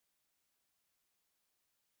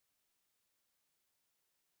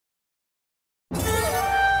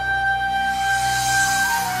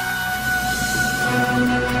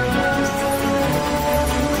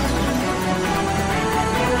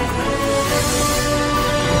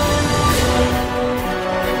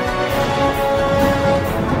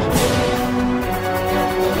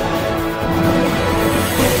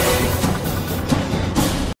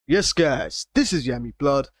Yes guys, this is Yummy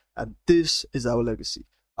Blood, and this is our legacy.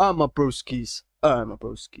 My broskies.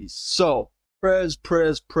 So, prayers,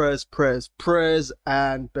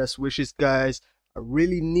 and best wishes guys. I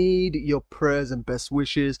really need your prayers and best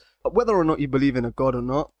wishes. Whether or not you believe in a God or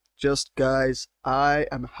not, just guys, I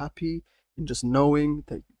am happy in just knowing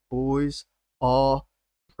that you boys are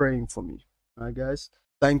praying for me. Alright guys?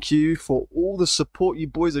 Thank you for all the support you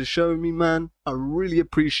boys are showing me, man. I really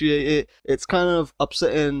appreciate it. It's kind of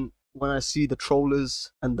upsetting when I see the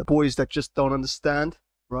trollers and the boys that just don't understand,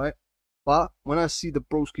 right? But when I see the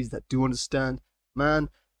broskies that do understand, man,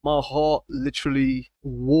 my heart literally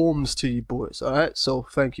warms to you boys, alright? So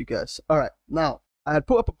thank you guys. Alright, now, I had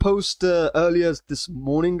put up a post earlier this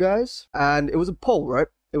morning, guys, and it was a poll, right?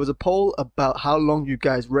 It was a poll about how long you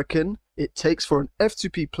guys reckon it takes for an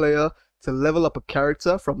F2P player to level up a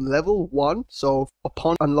character from level 1, so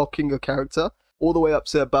upon unlocking a character, all the way up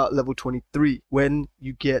to about level 23, when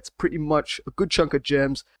you get pretty much a good chunk of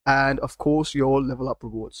gems and of course your level up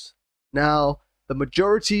rewards. Now, the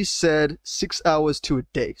majority said 6 hours to a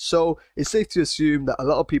day, so it's safe to assume that a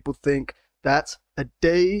lot of people think that a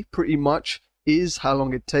day pretty much is how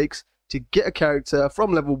long it takes to get a character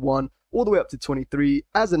from level 1 all the way up to 23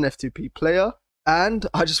 as an F2P player. And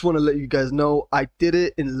I just want to let you guys know I did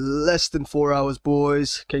it in less than 4 hours,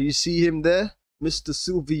 boys. Can you see him there? Mr.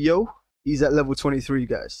 Silvio. He's at level 23,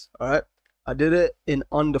 guys. Alright? I did it in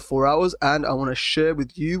under 4 hours, and I want to share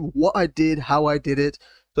with you what I did, how I did it,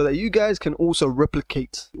 so that you guys can also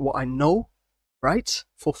replicate what I know, right?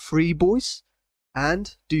 For free, boys.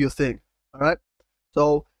 And do your thing. Alright?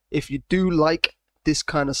 So, if you do like this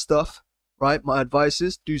kind of stuff, right? My advice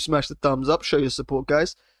is do smash the thumbs up, show your support,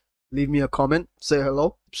 guys. Leave me a comment, say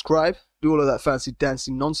hello, subscribe, do all of that fancy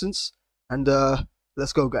dancing nonsense, and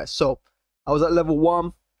let's go guys. So, I was at level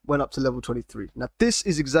 1, went up to level 23. Now, this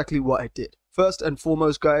is exactly what I did. First and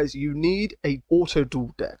foremost, guys, you need a auto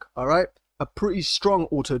duel deck, alright? A pretty strong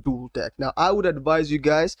auto duel deck. Now, I would advise you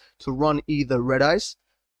guys to run either Red Eyes,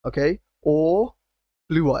 okay, or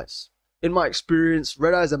Blue Eyes. In my experience,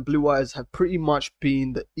 Red Eyes and Blue Eyes have pretty much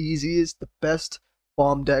been the easiest, the best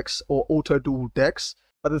farm decks or auto duel decks.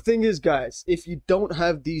 But the thing is, guys, if you don't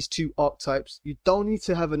have these two archetypes, you don't need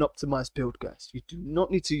to have an optimized build, guys. You do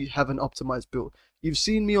not need to have an optimized build. You've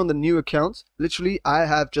seen me on the new account. Literally, I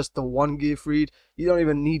have just the one gear freed. You don't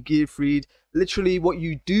even need gear freed. Literally, what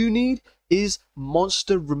you do need is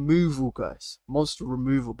monster removal, guys. Monster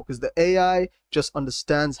removal, because the AI just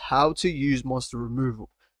understands how to use monster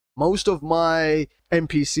removal. Most of my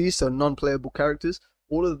NPCs, so non-playable characters,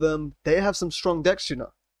 all of them, they have some strong decks, you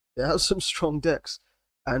know. They have some strong decks.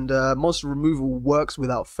 And monster removal works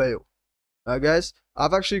without fail. Guys,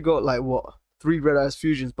 I've actually got like what, 3 Red Eyes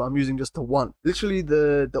fusions, but I'm using just the 1. Literally,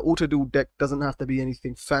 the auto duel deck doesn't have to be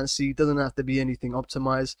anything fancy, doesn't have to be anything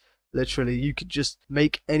optimized. Literally, you could just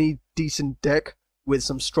make any decent deck with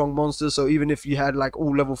some strong monsters. So even if you had like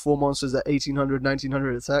all level 4 monsters at 1800,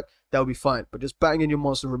 1900 attack, that would be fine. But just bang in your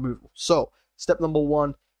monster removal. So step number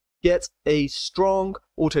 1, get a strong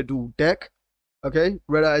auto duel deck. Okay,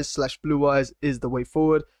 Red Eyes / Blue Eyes is the way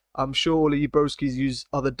forward. I'm sure all of you broskies use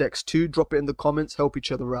other decks too. Drop it in the comments, help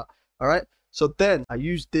each other out. Alright, so then I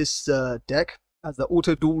use this deck as the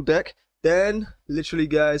auto duel deck. Then, literally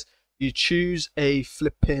guys, you choose a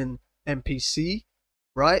flipping NPC,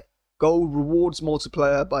 right? Gold rewards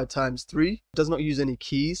multiplier by ×3. It does not use any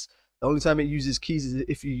keys. The only time it uses keys is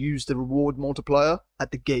if you use the reward multiplier at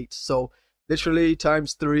the gate. So, literally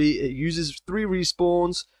 ×3, it uses 3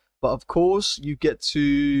 respawns. But of course, you get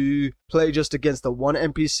to play just against the 1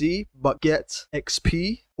 NPC, but get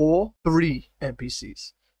XP for 3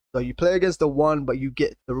 NPCs. So you play against the 1, but you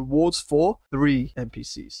get the rewards for 3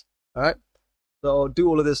 NPCs. Alright? So do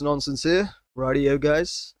all of this nonsense here. Rightio,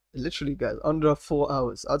 guys. Literally, guys, under 4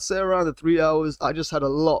 hours. I'd say around the 3 hours. I just had a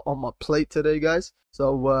lot on my plate today, guys.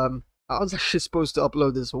 So I was actually supposed to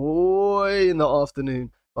upload this way in the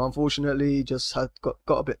afternoon. But unfortunately, just got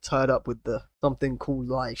a bit tied up with the something called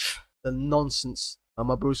life. The nonsense.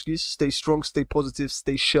 My broskies, stay strong, stay positive,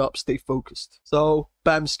 stay sharp, stay focused. So,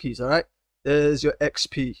 bamskis, alright? There's your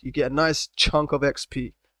XP. You get a nice chunk of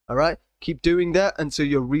XP, alright? Keep doing that until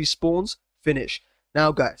your respawns finish.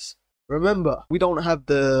 Now, guys, remember, we don't have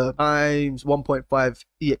the ×1.5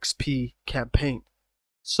 EXP campaign.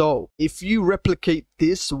 So, if you replicate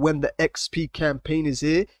this when the XP campaign is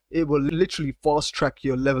here, it will literally fast track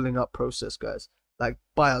your leveling up process, guys. Like,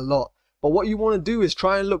 by a lot. But what you want to do is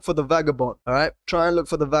try and look for the Vagabond, alright? Try and look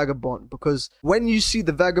for the Vagabond, because when you see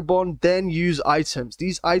the Vagabond, then use items.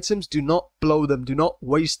 These items, do not blow them, do not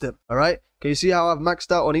waste them, alright? Can you see how I've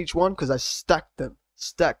maxed out on each one? Because I stacked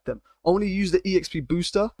them. Only use the EXP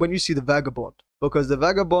booster when you see the Vagabond. because the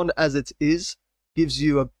Vagabond as it is gives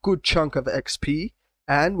you a good chunk of XP,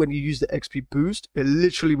 and when you use the XP boost, it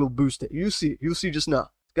literally will boost it. You'll see just now.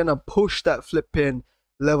 It's gonna push that flipping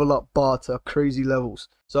level up bar to crazy levels.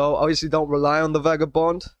 So obviously don't rely on the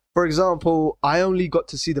Vagabond. For example, I only got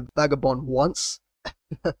to see the Vagabond once.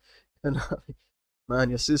 And man,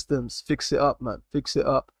 your systems, fix it up, man. Fix it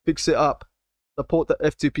up. Fix it up. Support the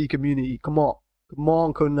F2P community. Come on. Come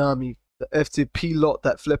on, Konami. The F2P lot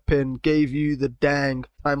that flipping gave you the dang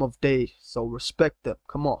time of day. So respect them.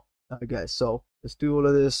 Come on. Alright, guys. So let's do all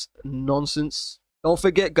of this nonsense. Don't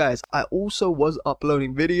forget, guys, I also was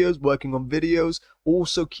uploading videos, working on videos,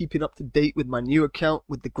 also keeping up to date with my new account,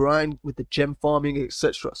 with the grind, with the gem farming,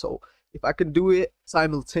 etc. So if I can do it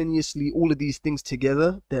simultaneously, all of these things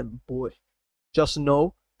together, then boy, just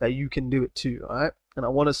know that you can do it too, alright? And I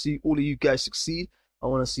want to see all of you guys succeed. I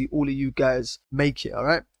want to see all of you guys make it,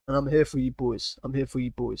 alright? And I'm here for you boys. I'm here for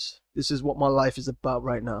you boys. This is what my life is about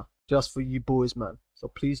right now. Just for you boys, man. So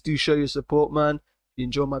please do show your support, man. If you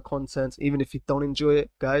enjoy my content, even if you don't enjoy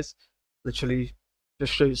it, guys, literally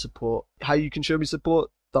just show your support. How you can show me support?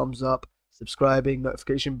 Thumbs up, subscribing,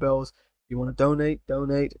 notification bells. If you want to donate,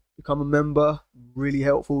 become a member. Really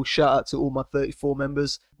helpful. Shout out to all my 34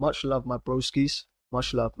 members. Much love, my broskies.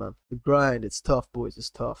 Much love, man. The grind, it's tough, boys. It's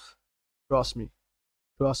tough. Trust me.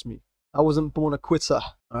 Trust me. I wasn't born a quitter,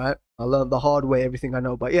 alright? I learned the hard way, everything I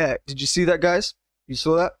know. But yeah, did you see that, guys? You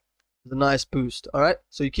saw that? It's a nice boost, alright?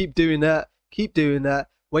 So you keep doing that. Keep doing that.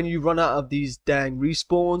 When you run out of these dang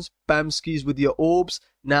respawns, bamskis with your orbs.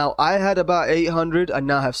 Now, I had about 800. I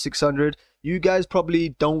now have 600. You guys probably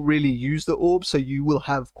don't really use the orbs, so you will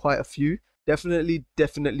have quite a few.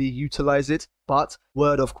 Definitely utilize it. But,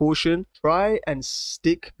 word of caution, try and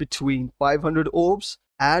stick between 500 orbs.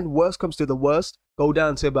 And worst comes to the worst, go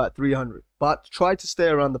down to about 300. But try to stay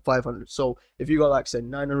around the 500. So, if you got like, say,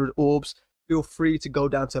 900 orbs, feel free to go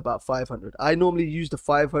down to about 500. I normally use the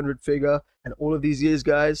 500 figure, and all of these years,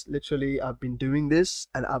 guys, literally I've been doing this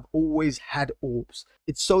and I've always had orbs.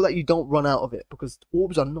 It's so that you don't run out of it, because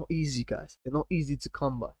orbs are not easy, guys. They're not easy to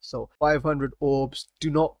come by. So 500 orbs, do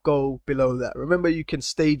not go below that. Remember, you can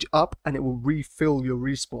stage up and it will refill your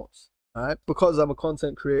respawns. Alright, because I'm a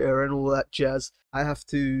content creator and all that jazz, I have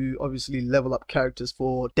to obviously level up characters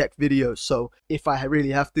for deck videos. So if I really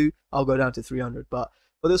have to, I'll go down to 300. But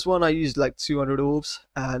for this one, I used like 200 orbs,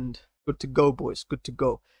 and good to go, boys. Good to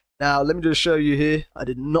go. Now, let me just show you here. I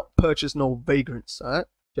did not purchase no vagrants, alright?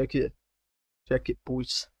 Check it. Check it,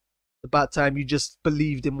 boys. It's about time you just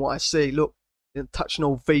believed in what I say. Look, didn't touch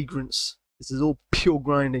no vagrants. This is all pure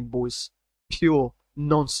grinding, boys. Pure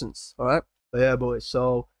nonsense, alright? But yeah, boys,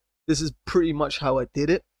 so this is pretty much how I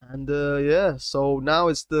did it. And yeah, so now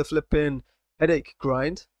it's the flipping headache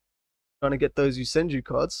grind. Trying to get those Usenju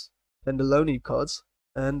cards, Pendeloni cards.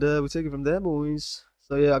 And we take it from there, boys.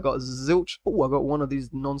 So yeah, I got zilch. Oh, I got one of these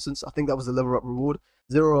nonsense. I think that was a level up reward.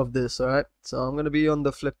 0 of this, alright? So I'm going to be on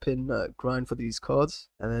the flipping grind for these cards.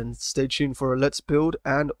 And then stay tuned for a let's build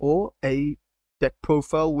and or a deck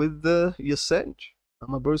profile with the Usenju.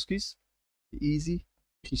 My broskies. Easy.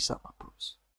 Peace out, my bros.